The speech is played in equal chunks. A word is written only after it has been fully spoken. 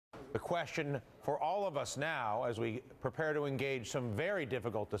The question for all of us now, as we prepare to engage some very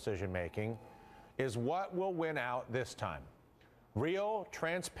difficult decision-making, is what will win out this time? Real,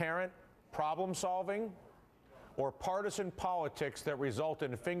 transparent problem-solving, or partisan politics that result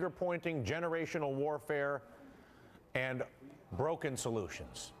in finger-pointing, generational warfare, and broken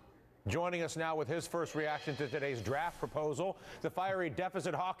solutions? Joining us now with his first reaction to today's draft proposal, the fiery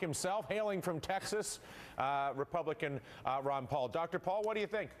deficit hawk himself, hailing from Texas, Republican Ron Paul. Dr. Paul, what do you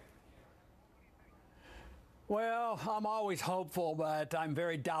think? Well, I'm always hopeful, but I'm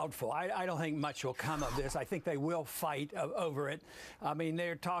very doubtful. I don't think much will come of this. I think they will fight over it. I mean,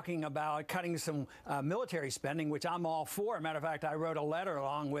 they're talking about cutting some military spending, which I'm all for. Matter of fact, I wrote a letter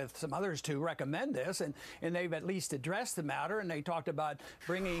along with some others to recommend this, and they've at least addressed the matter, and they talked about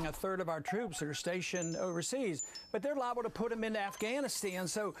bringing a third of our troops that are stationed overseas. But they're liable to put them into Afghanistan,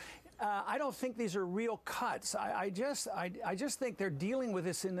 so I don't think these are real cuts. I just think they're dealing with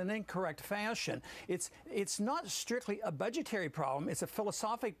this in an incorrect fashion. It's not strictly a budgetary problem. It's a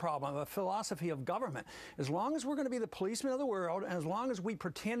philosophic problem, a philosophy of government. As long as we're going to be the policemen of the world, and as long as we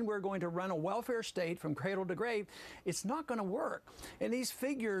pretend we're going to run a welfare state from cradle to grave, it's not going to work. And these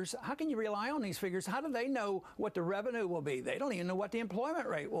figures, how can you rely on these figures? How do they know what the revenue will be? They don't even know what the employment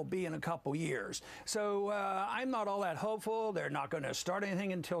rate will be in a couple years. So I'm not all that hopeful. They're not going to start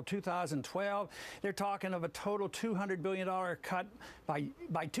anything until 2012. They're talking of a total $200 billion cut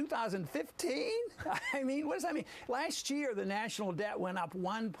by 2015. I mean, what does that mean? Last year, the national debt went up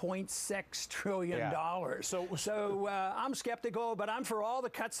 $1.6 trillion. Yeah. So I'm skeptical, but I'm for all the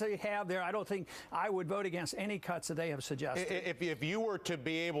cuts they have there. I don't think I would vote against any cuts that they have suggested. If you were to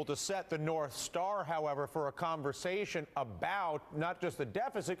be able to set the North Star, however, for a conversation about not just the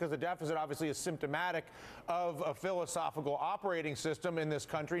deficit, because the deficit obviously is symptomatic of a philosophical operating system in this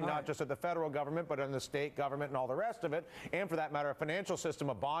country, not just at the federal government, but in the state government and all the rest of it, and for that matter, a financial system,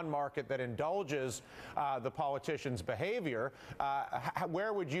 a bond market that indulges the politicians' behavior.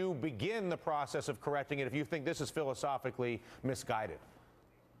 Where would you begin the process of correcting it if you think this is philosophically misguided?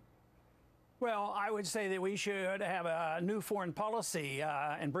 Well, I would say that we should have a new foreign policy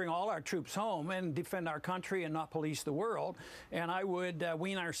and bring all our troops home and defend our country and not police the world. And I would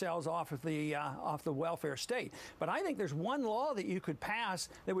wean ourselves off of the welfare state. But I think there's one law that you could pass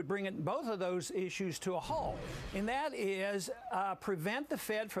that would bring both of those issues to a halt, and that is prevent the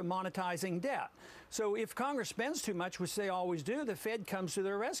Fed from monetizing debt. So if Congress spends too much, which they always do, the Fed comes to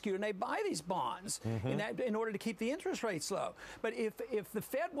their rescue and they buy these bonds in order to keep the interest rates low. But if the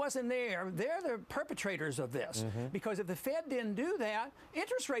Fed wasn't there, they're the perpetrators of this, because if the Fed didn't do that,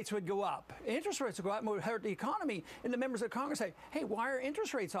 interest rates would go up. Interest rates would go up and would hurt the economy. And the members of Congress say, hey, why are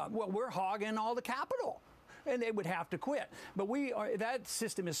interest rates up? Well, we're hogging all the capital. And they would have to quit. But that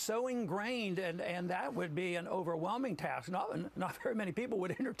system is so ingrained, and that would be an overwhelming task. Not very many people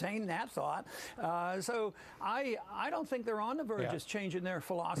would entertain that thought. So I don't think they're on the verge of changing their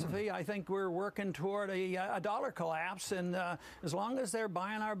philosophy. I think we're working toward a dollar collapse, and as long as they're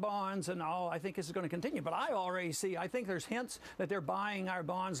buying our bonds and all, I think this is going to continue. But I think there's hints that they're buying our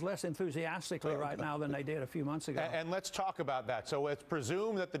bonds less enthusiastically right now than they did a few months ago. And let's talk about that. So let's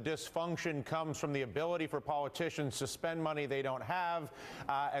presume that the dysfunction comes from the ability for politicians to spend money they don't have,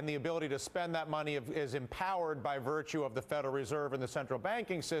 and the ability to spend that money is empowered by virtue of the Federal Reserve and the central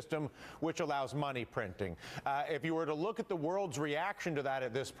banking system, which allows money printing. If you were to look at the world's reaction to that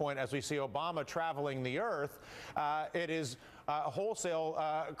at this point, as we see Obama traveling the earth, it is wholesale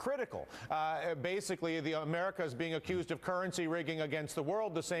critical. Basically, America is being accused of currency rigging against the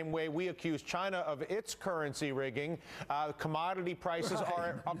world the same way we accuse China of its currency rigging. Commodity prices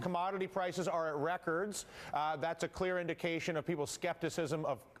are at records. That's a clear indication of people's skepticism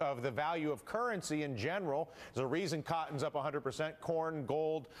of the value of currency in general. There's a reason cotton's up 100%, corn,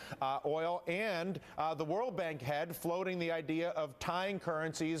 gold, oil, and the World Bank head floating the idea of tying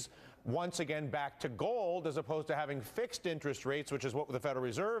currencies once again back to gold as opposed to having fixed interest rates, which is what the Federal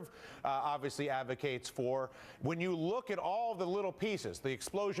Reserve obviously advocates for. When you look at all the little pieces, the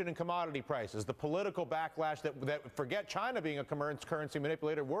explosion in commodity prices, the political backlash that forget China being a currency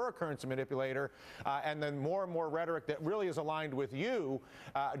manipulator, we're a currency manipulator, and then more and more rhetoric that really is aligned with you,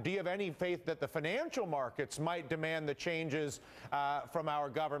 do you have any faith that the financial markets might demand the changes from our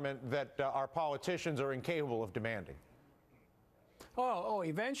government that our politicians are incapable of demanding?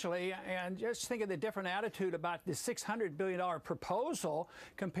 Eventually, and just think of the different attitude about the $600 billion proposal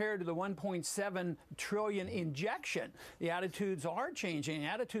compared to the $1.7 trillion injection. The attitudes are changing.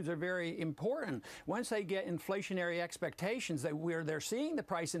 Attitudes are very important. Once they get inflationary expectations that they're seeing the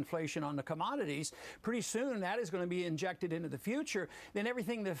price inflation on the commodities, pretty soon that is going to be injected into the future. Then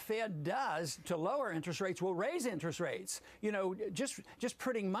everything the Fed does to lower interest rates will raise interest rates. You know, just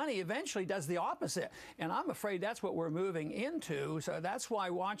printing money eventually does the opposite. And I'm afraid that's what we're moving into. So that's why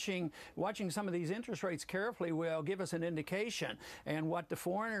watching some of these interest rates carefully will give us an indication and what the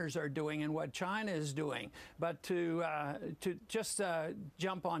foreigners are doing and what China is doing. But to just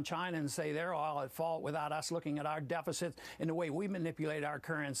jump on China and say they're all at fault without us looking at our deficits and the way we manipulate our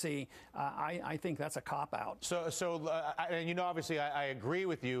currency, I think that's a cop-out. And you know, obviously, I agree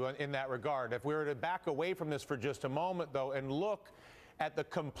with you in that regard. If we were to back away from this for just a moment, though, and look at the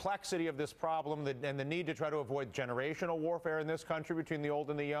complexity of this problem and the need to try to avoid generational warfare in this country between the old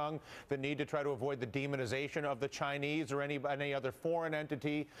and the young, the need to try to avoid the demonization of the Chinese or any other foreign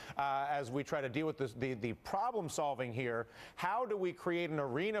entity as we try to deal with the problem solving here. How do we create an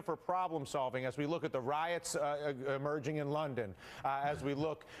arena for problem solving as we look at the riots emerging in London, as we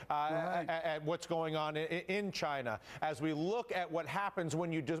look at what's going on in China, as we look at what happens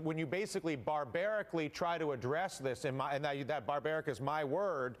when you basically barbarically try to address this, and that barbaric is my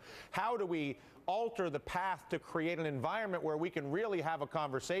word. How do we alter the path to create an environment where we can really have a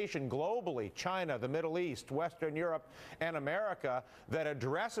conversation globally, China, the Middle East, Western Europe, and America, that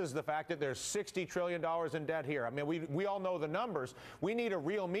addresses the fact that there's $60 trillion in debt here? I mean, we all know the numbers. We need a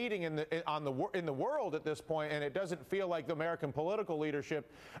real meeting in the world at this point, and it doesn't feel like the American political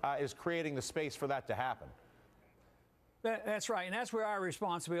leadership is creating the space for that to happen. That's right, and that's where our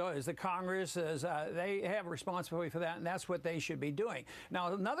responsibility is. The Congress is, they have a responsibility for that, and that's what they should be doing.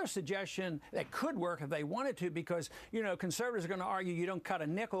 Now, another suggestion that could work if they wanted to, because, you know, conservatives are going to argue you don't cut a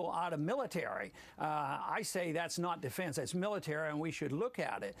nickel out of military. I say that's not defense, that's military, and we should look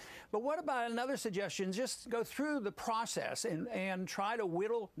at it. But what about another suggestion? Just go through the process and try to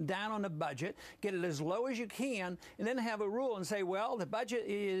whittle down on the budget, get it as low as you can, and then have a rule and say, well, the budget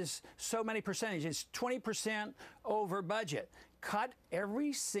is so many percentage. It's 20% over budget. Cut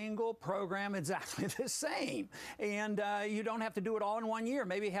every single program exactly the same. And you don't have to do it all in 1 year.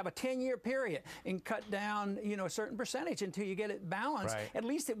 Maybe have a 10-year period and cut down, you know, a certain percentage until you get it balanced. Right. At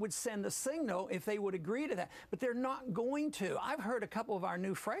least it would send a signal if they would agree to that. But they're not going to. I've heard a couple of our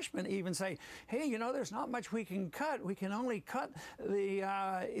new freshmen even say, hey, you know, there's not much we can cut. We can only cut the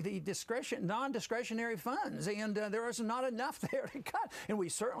non-discretionary funds. And there is not enough there to cut. And we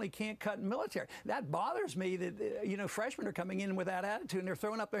certainly can't cut military. That bothers me that, you know, freshmen are coming in with that attitude and they're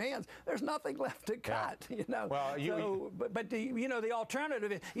throwing up their hands. There's nothing left to cut, you know. Well, you know, the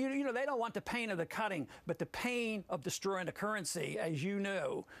alternative is, you know, they don't want the pain of the cutting, but the pain of destroying the currency, as you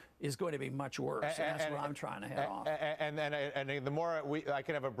know, is going to be much worse. And that's what I'm trying to head off. And the more I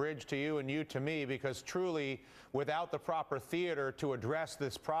can have a bridge to you and you to me, because truly, without the proper theater to address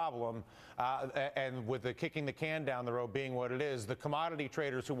this problem, and with the kicking the can down the road being what it is, the commodity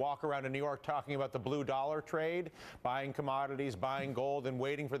traders who walk around in New York talking about the blue dollar trade, buying commodities, buying gold, and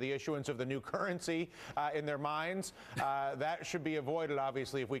waiting for the issuance of the new currency in their minds, that should be avoided,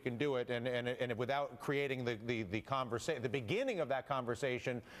 obviously, if we can do it, and without creating the beginning of that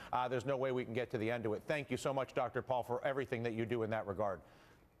conversation. There's no way we can get to the end of it. Thank you so much, Dr. Paul, for everything that you do in that regard.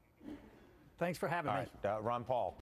 Thanks for having me. Ron Paul.